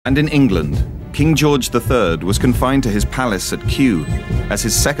And in England, King George III was confined to his palace at Kew as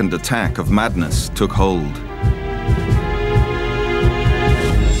his second attack of madness took hold.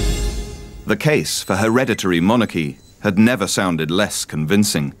 The case for hereditary monarchy had never sounded less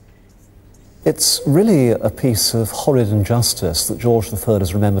convincing. It's really a piece of horrid injustice that George III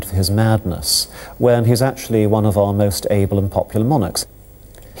is remembered for his madness, when he's actually one of our most able and popular monarchs.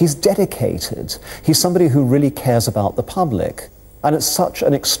 He's dedicated. He's somebody who really cares about the public. And it's such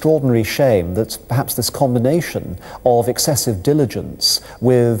an extraordinary shame that perhaps this combination of excessive diligence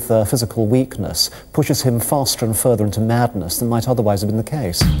with physical weakness pushes him faster and further into madness than might otherwise have been the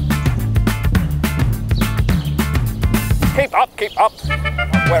case. Keep up, keep up.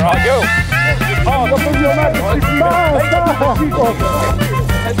 Where are you?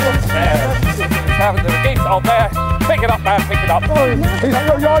 Pick it up, man, pick it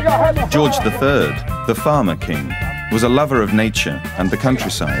up. George III, the farmer king, was a lover of nature and the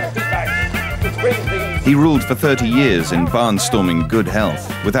countryside. He ruled for 30 years in barnstorming good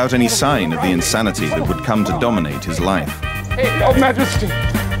health, without any sign of the insanity that would come to dominate his life. Your Majesty!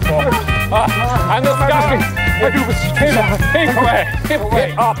 And the sky! Keep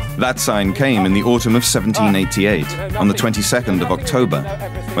away! Up! That sign came in the autumn of 1788, on the 22nd of October,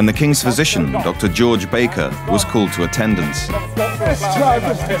 when the king's physician, Dr. George Baker, was called to attendance.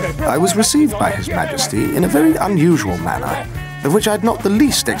 I was received by His Majesty in a very unusual manner, of which I had not the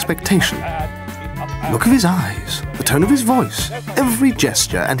least expectation. The look of his eyes, the tone of his voice, every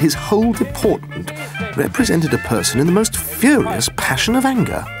gesture and his whole deportment represented a person in the most furious passion of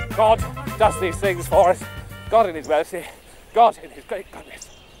anger. God does these things for us. God in his mercy. God in his great goodness.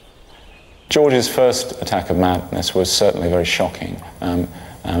 George's first attack of madness was certainly very shocking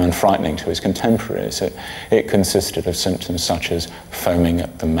and frightening to his contemporaries. It consisted of symptoms such as foaming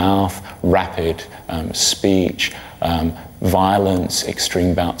at the mouth, rapid speech, violence,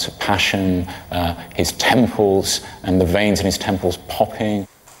 extreme bouts of passion, his temples and the veins in his temples popping.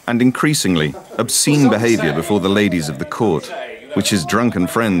 And increasingly, obscene behaviour before the ladies of the court, which his drunken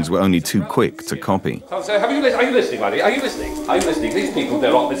friends were only too quick to copy. So are you listening, buddy? Are you listening? Are you listening? These people do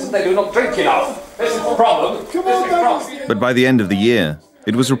not listen. They do not drink enough. This is the problem. This is the problem. But by the end of the year,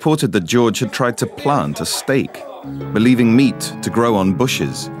 it was reported that George had tried to plant a stake, believing meat to grow on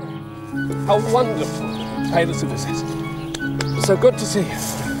bushes. How wonderful, Highness of this is. So good to see you.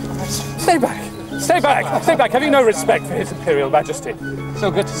 Stay back. Stay back. Stay back. Have you no respect for His Imperial Majesty? So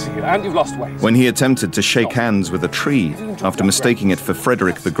good to see you, and you've lost weight. When he attempted to shake hands with a tree after mistaking it for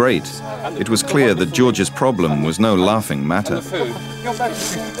Frederick the Great, it was clear that George's problem was no laughing matter. Your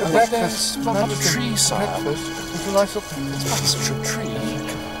Majesty, breakfast, not a tree, sire. Would you like something? It's a tree.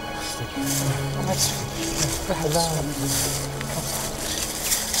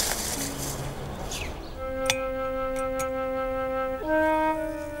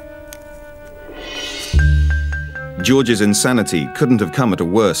 George's insanity couldn't have come at a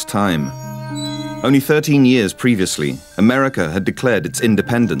worse time. Only 13 years previously, America had declared its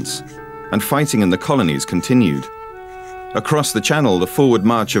independence, and fighting in the colonies continued. Across the Channel, the forward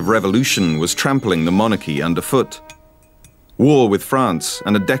march of revolution was trampling the monarchy underfoot. War with France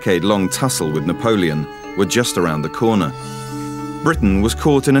and a decade-long tussle with Napoleon were just around the corner. Britain was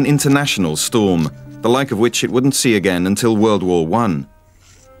caught in an international storm, the like of which it wouldn't see again until World War I.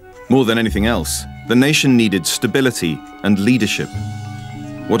 More than anything else, the nation needed stability and leadership.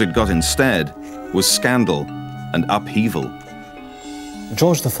 What it got instead was scandal and upheaval.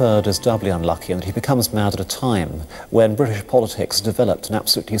 George III is doubly unlucky in that he becomes mad at a time when British politics developed an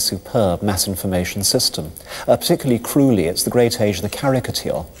absolutely superb mass information system. Particularly cruelly, it's the great age of the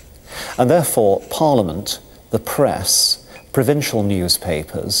caricature. And therefore, Parliament, the press, provincial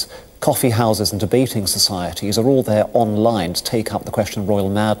newspapers, coffee houses and debating societies are all there online to take up the question of royal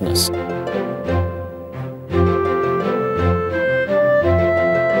madness.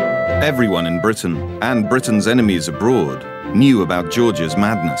 Everyone in Britain, and Britain's enemies abroad, knew about George's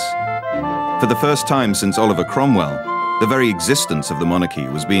madness. For the first time since Oliver Cromwell, the very existence of the monarchy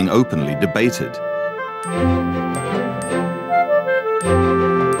was being openly debated.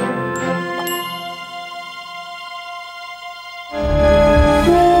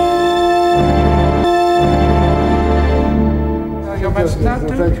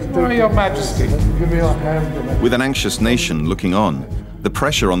 Your Majesty. With an anxious nation looking on, the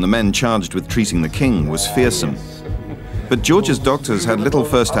pressure on the men charged with treating the king was fearsome. But George's doctors had little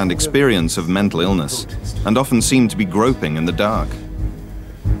first-hand experience of mental illness and often seemed to be groping in the dark.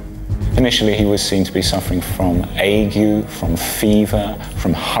 Initially, he was seen to be suffering from ague, from fever,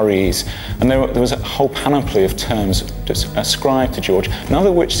 from hurries, and there was a whole panoply of terms ascribed to George, none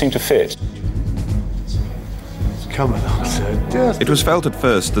of which seemed to fit. come along, sir. Just... It was felt at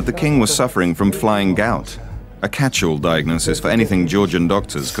first that the king was suffering from flying gout, a catch-all diagnosis for anything Georgian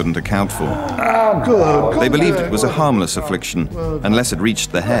doctors couldn't account for. They believed it was a harmless affliction, unless it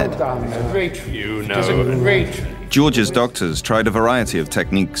reached the head. George's doctors tried a variety of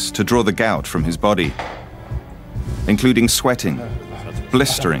techniques to draw the gout from his body, including sweating,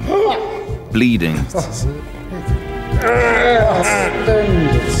 blistering, bleeding,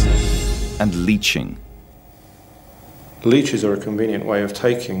 and leeching. Leeches are a convenient way of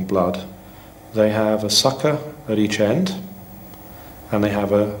taking blood. They have a sucker at each end, and they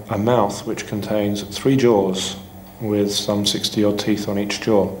have a mouth which contains 3 jaws with some 60-odd teeth on each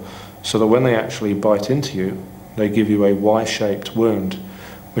jaw, so that when they actually bite into you, they give you a Y-shaped wound,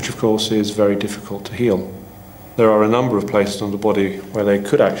 which of course is very difficult to heal. There are a number of places on the body where they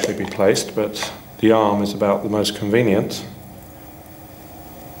could actually be placed, but the arm is about the most convenient.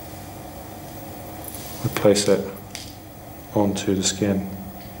 We place it onto the skin.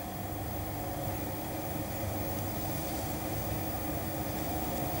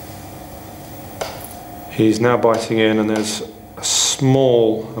 He's now biting in, and there's a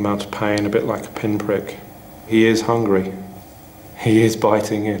small amount of pain, a bit like a pinprick. He is hungry. He is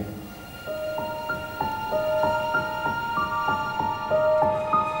biting in.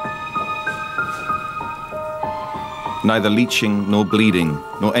 Neither leeching nor bleeding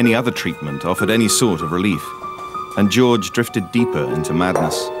nor any other treatment offered any sort of relief, and George drifted deeper into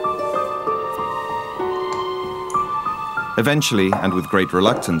madness. Eventually, and with great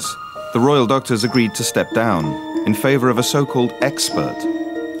reluctance, the royal doctors agreed to step down in favor of a so-called expert,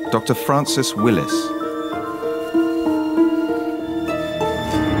 Dr. Francis Willis.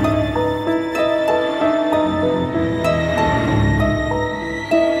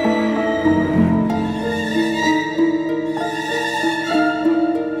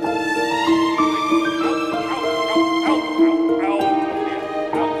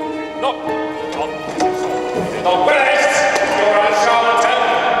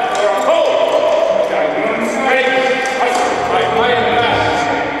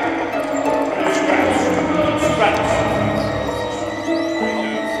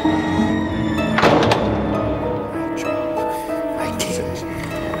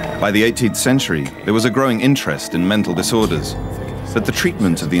 By the 18th century, there was a growing interest in mental disorders, but the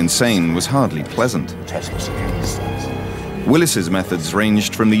treatment of the insane was hardly pleasant. Willis's methods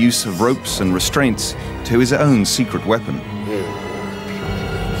ranged from the use of ropes and restraints to his own secret weapon,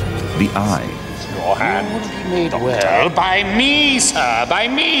 the eye. Your hand will be made well by me, sir, by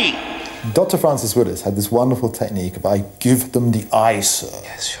me. Dr. Francis Willis had this wonderful technique of, I give them the eye, sir.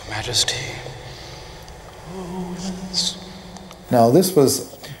 Yes, Your Majesty. Now, this was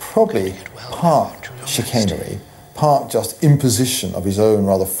probably part chicanery, part just imposition of his own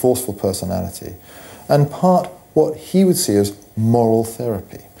rather forceful personality, and part what he would see as moral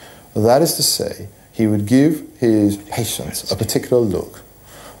therapy. That is to say, he would give his patients a particular look,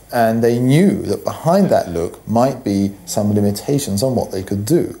 and they knew that behind that look might be some limitations on what they could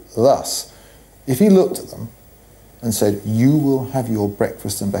do. Thus, if he looked at them and said, "You will have your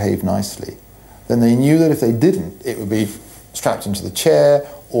breakfast and behave nicely," then they knew that if they didn't, it would be strapped into the chair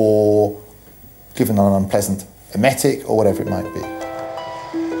or given an unpleasant emetic or whatever it might be.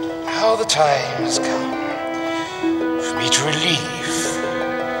 Now the time has come for me to relieve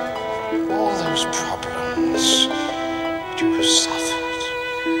all those problems you have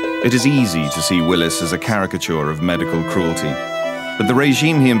suffered. It is easy to see Willis as a caricature of medical cruelty, but the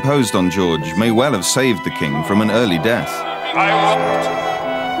regime he imposed on George may well have saved the king from an early death.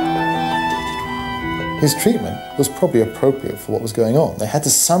 His treatment was probably appropriate for what was going on. They had to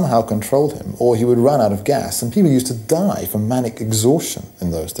somehow control him, or he would run out of gas, and people used to die from manic exhaustion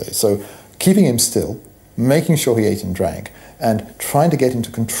in those days. So keeping him still, making sure he ate and drank, and trying to get him to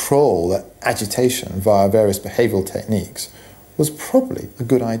control that agitation via various behavioral techniques was probably a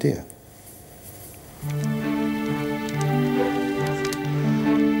good idea.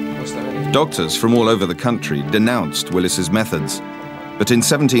 Doctors from all over the country denounced Willis's methods, but in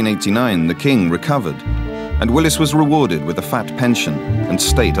 1789 the king recovered, and Willis was rewarded with a fat pension and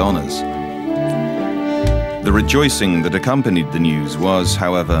state honours. The rejoicing that accompanied the news was,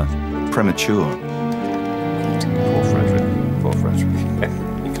 however, premature. Poor Frederick, poor Frederick.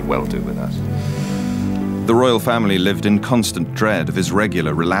 He could well do with that. The royal family lived in constant dread of his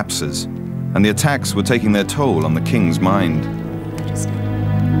regular relapses, and the attacks were taking their toll on the king's mind.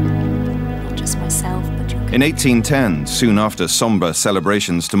 Not just myself, but your... In 1810, soon after sombre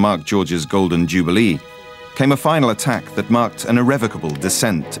celebrations to mark George's Golden Jubilee, came a final attack that marked an irrevocable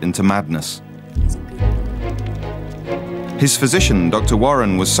descent into madness. His physician, Dr.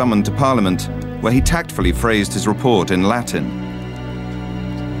 Warren, was summoned to Parliament where he tactfully phrased his report in Latin.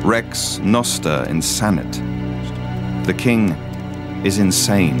 Rex noster insanit. The king is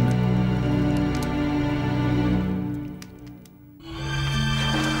insane.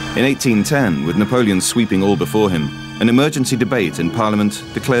 In 1810, with Napoleon sweeping all before him, an emergency debate in Parliament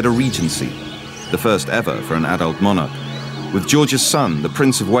declared a regency, the first ever for an adult monarch, with George's son, the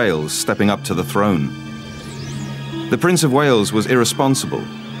Prince of Wales, stepping up to the throne. The Prince of Wales was irresponsible,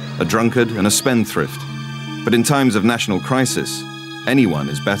 a drunkard and a spendthrift, but in times of national crisis, anyone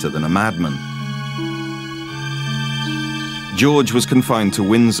is better than a madman. George was confined to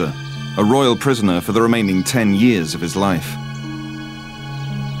Windsor, a royal prisoner for the remaining 10 years of his life.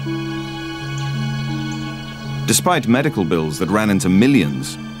 Despite medical bills that ran into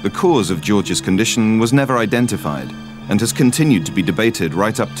millions, the cause of George's condition was never identified and has continued to be debated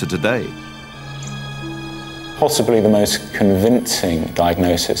right up to today. Possibly the most convincing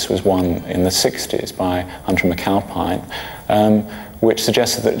diagnosis was one in the 60s by Hunter McAlpine, which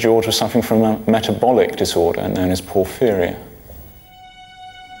suggested that George was suffering from a metabolic disorder known as porphyria.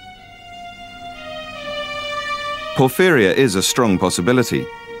 Porphyria is a strong possibility,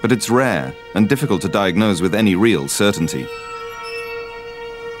 but it's rare and difficult to diagnose with any real certainty.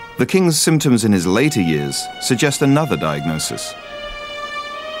 The king's symptoms in his later years suggest another diagnosis.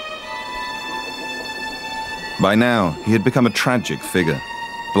 By now, he had become a tragic figure,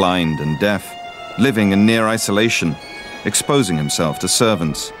 blind and deaf, living in near isolation, exposing himself to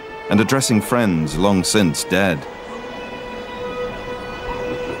servants and addressing friends long since dead.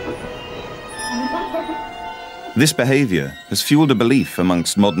 This behavior has fueled a belief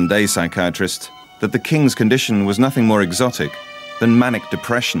amongst modern-day psychiatrists that the king's condition was nothing more exotic than manic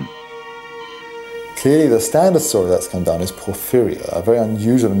depression. Clearly, the standard story that's come down is porphyria, a very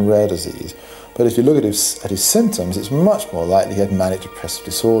unusual and rare disease. But if you look at his symptoms, it's much more likely he had manic depressive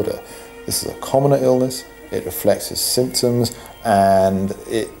disorder. This is a commoner illness, it reflects his symptoms, and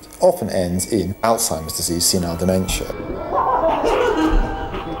it often ends in Alzheimer's disease, senile dementia.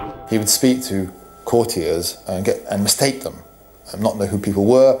 He would speak to courtiers and mistake them, and not know who people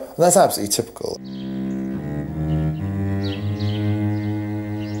were, and that's absolutely typical.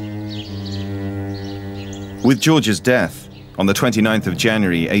 With George's death, on the 29th of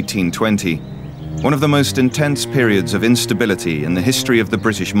January 1820, one of the most intense periods of instability in the history of the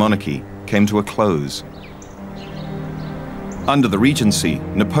British monarchy came to a close. Under the Regency,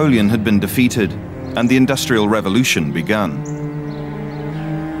 Napoleon had been defeated and the Industrial Revolution begun.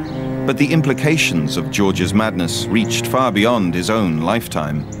 But the implications of George's madness reached far beyond his own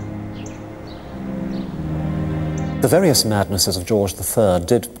lifetime. The various madnesses of George III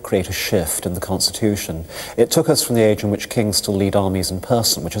did create a shift in the constitution. It took us from the age in which kings still lead armies in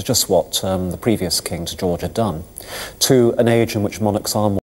person, which is just what the previous king to George had done, to an age in which monarchs are more